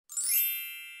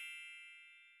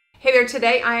Hey there,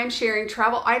 today I am sharing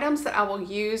travel items that I will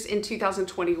use in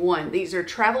 2021. These are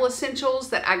travel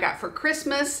essentials that I got for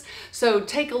Christmas, so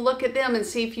take a look at them and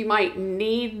see if you might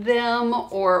need them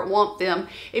or want them.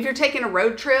 If you're taking a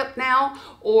road trip now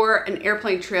or an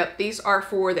airplane trip, these are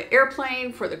for the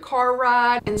airplane, for the car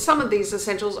ride, and some of these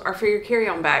essentials are for your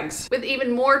carry-on bags. With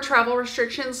even more travel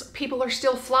restrictions, people are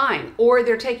still flying or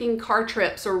they're taking car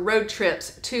trips or road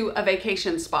trips to a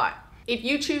vacation spot. If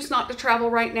you choose not to travel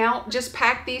right now, just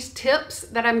pack these tips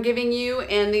that I'm giving you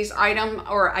and these item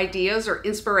or ideas or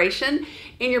inspiration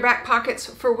in your back pockets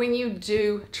for when you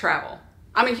do travel.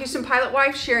 I'm a Houston pilot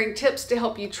wife sharing tips to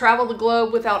help you travel the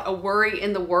globe without a worry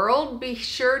in the world. Be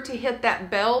sure to hit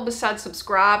that bell beside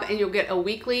subscribe and you'll get a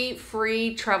weekly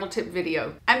free travel tip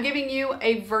video. I'm giving you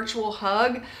a virtual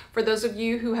hug for those of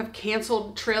you who have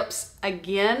canceled trips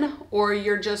again, or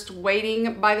you're just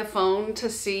waiting by the phone to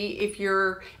see if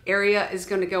your area is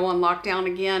going to go on lockdown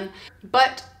again.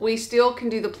 But we still can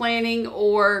do the planning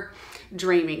or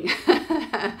dreaming.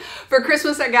 For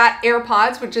Christmas, I got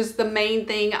AirPods, which is the main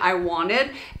thing I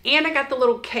wanted. And I got the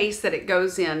little case that it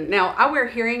goes in. Now, I wear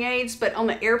hearing aids, but on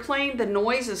the airplane, the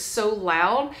noise is so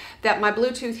loud that my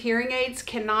Bluetooth hearing aids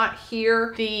cannot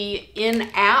hear the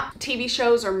in-app TV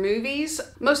shows or movies.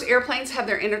 Most airplanes have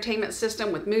their entertainment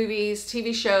system with movies,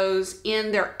 TV shows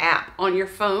in their app on your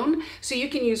phone. So you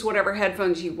can use whatever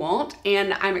headphones you want.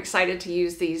 And I'm excited to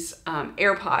use these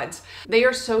AirPods. They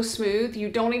are so smooth, you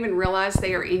don't even realize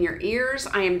they are in your ears.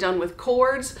 I am done with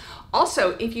cords.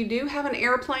 Also, if you do have an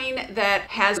airplane that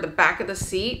has the back of the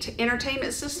seat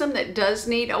entertainment system that does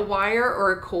need a wire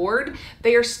or a cord,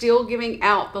 they are still giving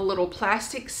out the little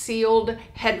plastic sealed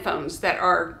headphones that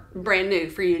are brand new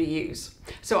for you to use.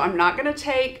 So I'm not gonna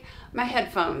take my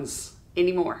headphones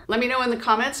anymore. Let me know in the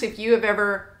comments if you have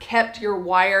ever kept your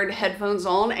wired headphones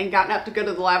on and gotten up to go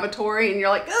to the lavatory and you're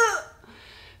like, ugh!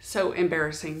 So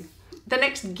embarrassing. The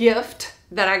next gift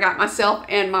that I got myself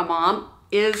and my mom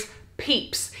is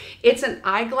Peeps. It's an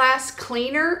eyeglass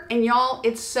cleaner, and y'all,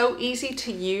 it's so easy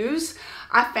to use.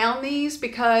 I found these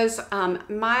because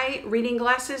my reading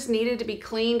glasses needed to be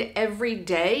cleaned every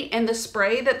day, and the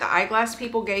spray that the eyeglass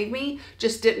people gave me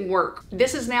just didn't work.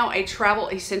 This is now a travel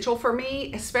essential for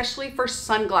me, especially for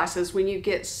sunglasses, when you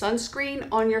get sunscreen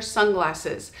on your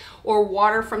sunglasses or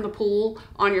water from the pool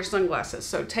on your sunglasses.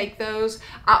 So take those.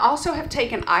 I also have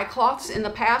taken eye cloths in the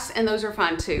past, and those are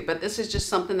fine too, but this is just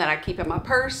something that I keep in my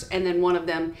purse, and then one of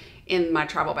them in my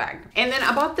travel bag. And then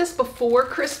I bought this before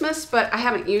Christmas, but I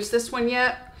haven't used this one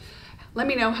yet. Let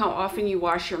me know how often you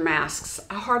wash your masks.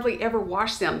 I hardly ever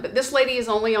wash them, but this lady is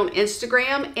only on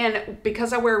Instagram, and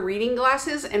because I wear reading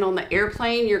glasses and on the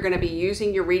airplane, you're gonna be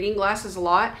using your reading glasses a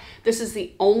lot. This is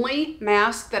the only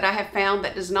mask that I have found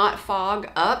that does not fog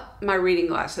up my reading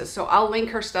glasses. So I'll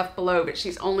link her stuff below, but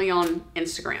she's only on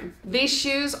Instagram. These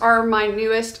shoes are my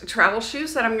newest travel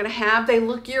shoes that I'm gonna have. They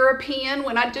look European.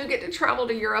 When I do get to travel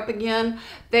to Europe again,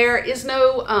 there is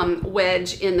no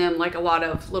wedge in them like a lot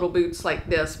of little boots like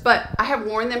this, but I have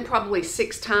worn them probably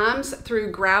 6 times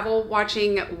through gravel,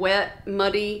 watching wet,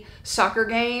 muddy soccer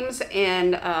games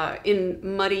and in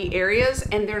muddy areas,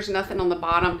 and there's nothing on the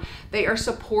bottom. They are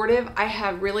supportive. I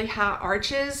have really high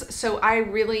arches, so I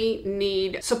really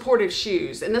need supportive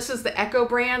shoes. And this is the Echo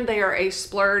brand. They are a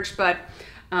splurge, but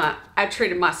I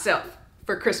treated myself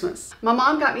for Christmas. My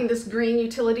mom got me this green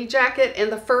utility jacket,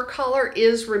 and the fur collar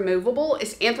is removable.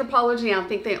 It's Anthropologie. I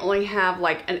think they only have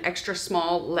like an extra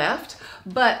small left,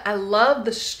 but I love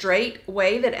the straight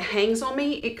way that it hangs on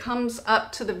me. It comes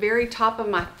up to the very top of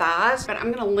my thighs, but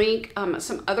I'm gonna link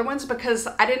some other ones because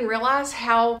I didn't realize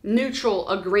how neutral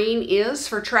a green is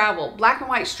for travel. Black and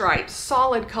white stripes,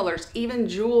 solid colors, even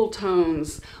jewel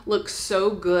tones look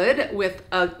so good with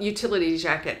a utility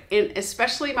jacket, and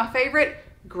especially my favorite,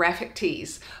 graphic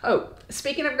tees. Oh,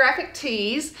 speaking of graphic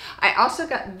tees, I also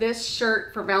got this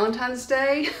shirt for Valentine's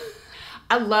Day.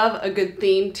 I love a good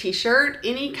themed t-shirt.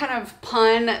 Any kind of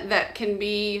pun that can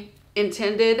be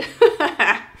intended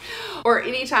or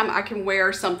anytime I can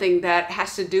wear something that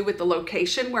has to do with the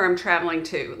location where I'm traveling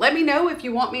to. Let me know if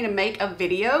you want me to make a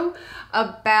video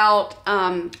about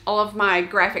all of my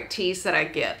graphic tees that I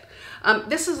get.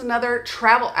 This is another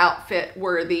travel outfit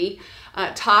worthy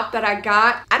top that I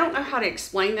got. I don't know how to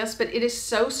explain this, but it is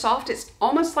so soft. It's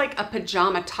almost like a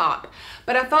pajama top.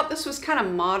 But I thought this was kind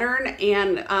of modern,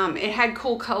 and it had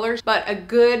cool colors, but a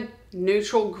good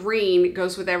neutral green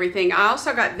goes with everything. I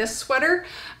also got this sweater.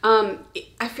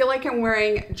 I feel like I'm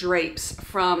wearing drapes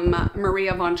from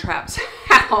Maria von Trapp's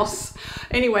house.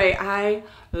 Anyway, I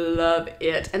love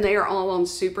it, and they are all on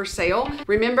super sale.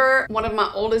 Remember one of my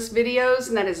oldest videos,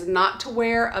 and that is not to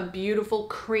wear a beautiful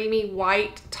creamy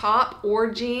white top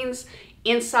or jeans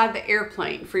inside the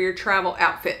airplane for your travel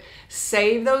outfit.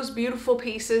 Save those beautiful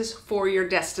pieces for your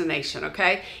destination,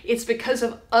 okay? It's because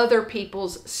of other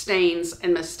people's stains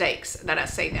and mistakes that I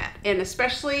say that. And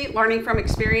especially learning from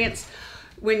experience,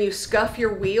 when you scuff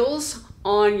your wheels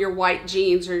on your white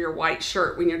jeans or your white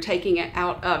shirt when you're taking it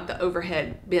out of the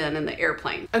overhead bin in the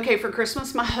airplane. Okay, for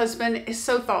Christmas, my husband is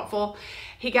so thoughtful.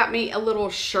 He got me a little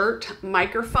shirt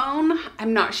microphone.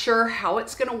 I'm not sure how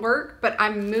it's gonna work, but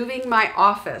I'm moving my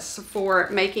office for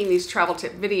making these travel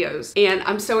tip videos. And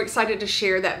I'm so excited to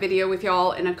share that video with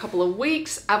y'all in a couple of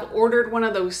weeks. I've ordered one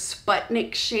of those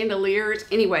Sputnik chandeliers.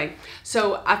 Anyway,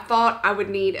 so I thought I would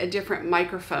need a different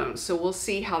microphone. So we'll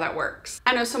see how that works.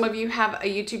 I know some of you have a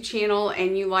YouTube channel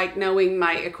and you like knowing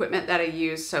my equipment that I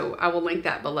use, so I will link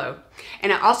that below.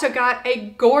 And I also got a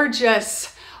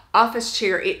gorgeous office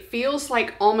chair. It feels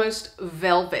like almost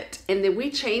velvet. And then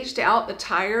we changed out the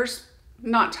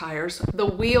the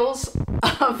wheels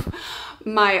of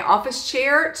my office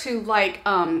chair to like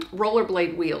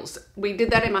rollerblade wheels. We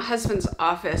did that in my husband's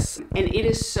office, and it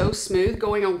is so smooth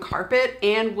going on carpet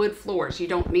and wood floors. You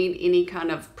don't need any kind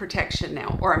of protection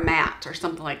now, or a mat or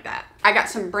something like that. I got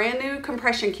some brand new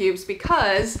compression cubes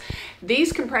because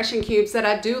these compression cubes that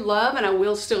I do love and I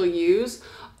will still use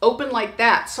open like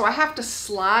that, so I have to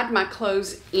slide my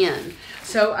clothes in.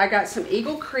 So I got some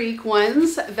Eagle Creek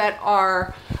ones that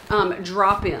are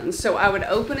drop-ins. So I would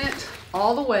open it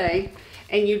all the way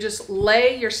and you just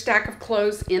lay your stack of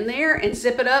clothes in there and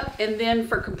zip it up. And then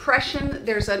for compression,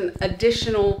 there's an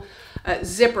additional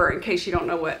zipper in case you don't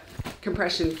know what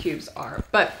compression cubes are.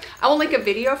 But I will link a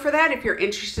video for that if you're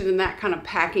interested in that kind of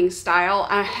packing style.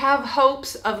 I have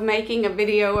hopes of making a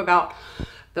video about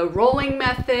the rolling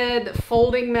method, the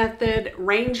folding method,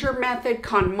 Ranger method,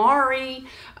 KonMari,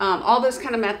 all those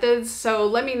kind of methods. So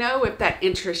let me know if that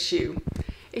interests you,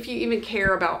 if you even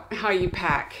care about how you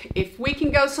pack. If we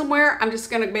can go somewhere, I'm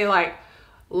just gonna be like,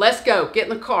 let's go, get in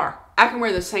the car. I can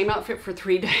wear the same outfit for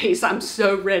 3 days. I'm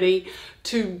so ready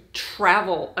to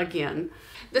travel again.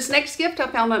 This next gift I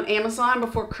found on Amazon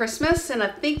before Christmas, and I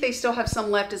think they still have some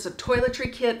left, is a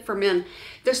toiletry kit for men.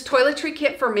 This toiletry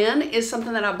kit for men is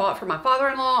something that I bought for my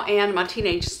father-in-law and my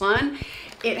teenage son.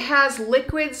 It has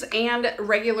liquids and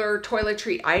regular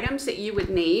toiletry items that you would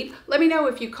need. Let me know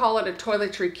if you call it a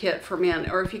toiletry kit for men,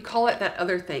 or if you call it that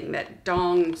other thing, that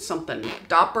dong something,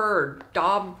 dopper or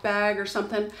daub bag or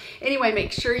something. Anyway,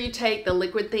 make sure you take the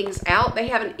liquid things out. They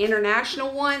have an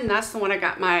international one, and that's the one I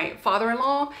got my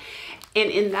father-in-law. And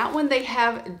in that one, they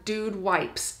have dude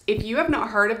wipes. If you have not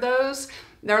heard of those,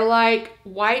 they're like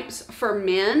wipes for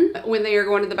men when they are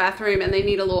going to the bathroom and they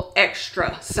need a little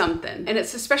extra something. And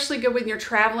it's especially good when you're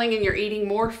traveling and you're eating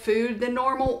more food than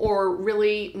normal, or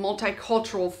really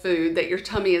multicultural food that your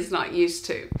tummy is not used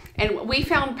to. And we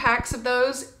found packs of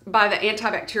those by the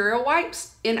antibacterial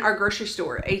wipes in our grocery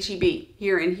store, H-E-B,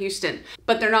 here in Houston.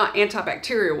 But they're not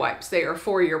antibacterial wipes, they are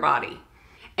for your body.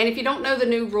 And if you don't know the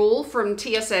new rule from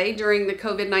TSA during the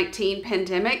COVID-19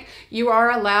 pandemic, you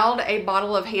are allowed a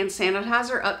bottle of hand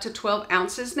sanitizer up to 12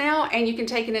 ounces now, and you can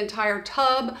take an entire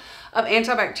tub of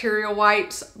antibacterial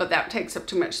wipes, but that takes up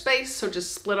too much space, so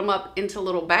just split them up into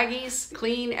little baggies,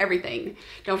 clean everything.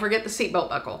 Don't forget the seatbelt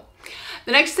buckle.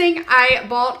 The next thing I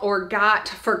bought or got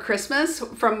for Christmas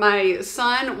from my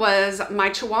son was my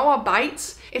Chihuahua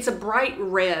Bites. It's a bright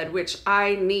red, which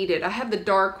I needed. I have the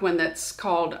dark one that's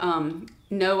called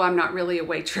No, I'm Not Really a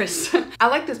Waitress. I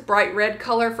like this bright red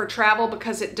color for travel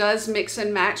because it does mix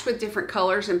and match with different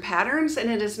colors and patterns, and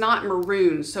it is not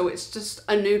maroon, so it's just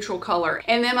a neutral color.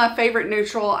 And then my favorite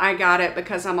neutral, I got it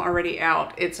because I'm already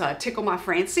out. It's a Tickle My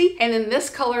Fancy. And then this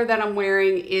color that I'm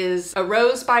wearing is a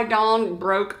Rose by Dawn,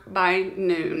 Broke by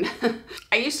Noon.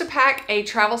 I used to pack a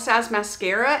travel size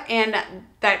mascara, and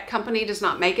that company does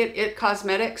not make it, It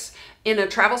Cosmetics, in a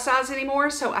travel size anymore.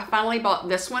 So I finally bought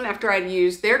this one after I'd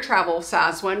used their travel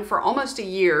size one for almost a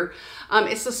year.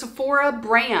 It's the Sephora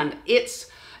brand. It's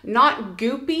not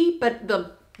goopy, but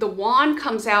the wand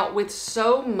comes out with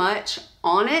so much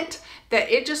on it that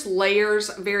it just layers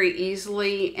very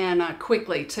easily and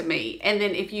quickly to me. And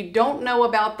then if you don't know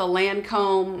about the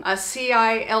Lancome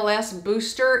CILS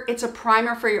Booster, it's a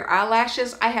primer for your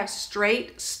eyelashes. I have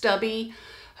straight, stubby,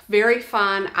 very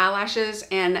fine eyelashes,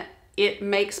 and it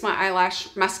makes my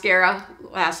eyelash mascara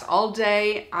last all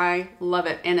day. I love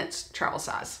it, and it's travel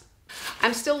size.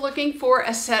 I'm still looking for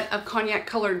a set of cognac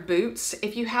colored boots.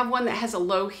 If you have one that has a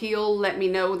low heel, let me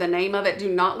know the name of it. Do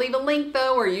not leave a link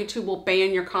though, or YouTube will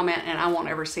ban your comment and I won't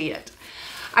ever see it.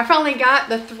 I finally got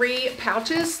the 3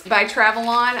 pouches by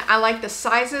Travelon. I like the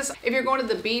sizes. If you're going to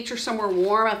the beach or somewhere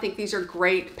warm, I think these are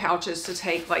great pouches to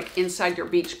take like inside your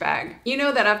beach bag. You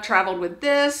know that I've traveled with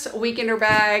this weekender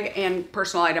bag and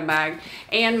personal item bag,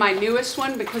 and my newest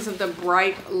one because of the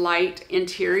bright light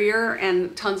interior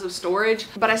and tons of storage.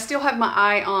 But I still have my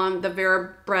eye on the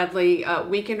Vera Bradley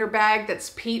weekender bag that's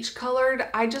peach colored.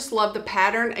 I just love the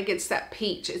pattern against that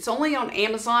peach. It's only on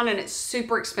Amazon and it's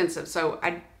super expensive, so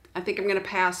I think I'm gonna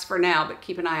pass for now, but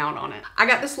keep an eye out on it. I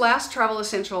got this last travel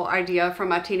essential idea from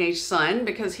my teenage son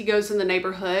because he goes in the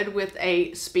neighborhood with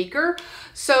a speaker.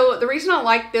 So the reason I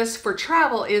like this for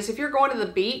travel is if you're going to the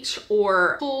beach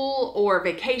or pool or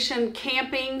vacation,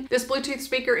 camping, this Bluetooth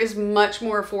speaker is much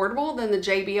more affordable than the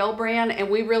JBL brand, and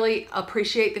we really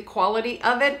appreciate the quality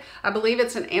of it. I believe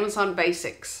it's an Amazon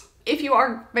Basics. If you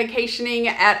are vacationing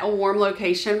at a warm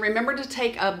location, remember to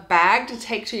take a bag to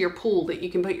take to your pool that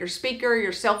you can put your speaker,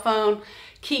 your cell phone,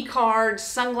 key cards,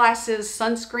 sunglasses,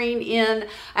 sunscreen in.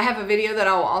 I have a video that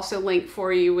I will also link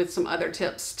for you with some other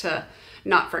tips to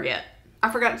not forget. I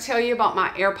forgot to tell you about my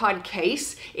AirPod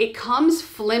case. It comes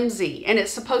flimsy and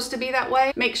it's supposed to be that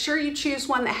way. Make sure you choose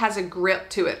one that has a grip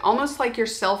to it, almost like your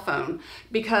cell phone,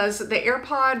 because the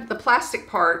AirPod, the plastic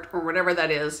part or whatever that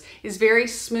is very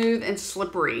smooth and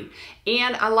slippery.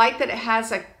 And I like that it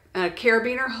has a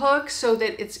carabiner hook so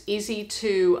that it's easy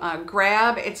to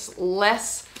grab. It's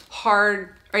less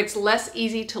hard, or it's less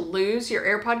easy to lose your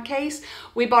AirPod case.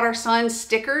 We bought our son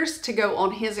stickers to go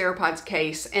on his AirPods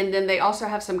case, and then they also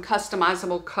have some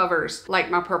customizable covers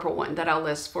like my purple one that I'll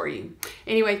list for you.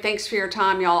 Anyway, thanks for your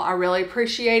time, y'all. I really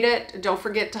appreciate it. Don't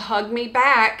forget to hug me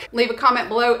back. Leave a comment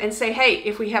below and say hey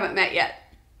if we haven't met yet.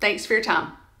 Thanks for your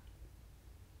time.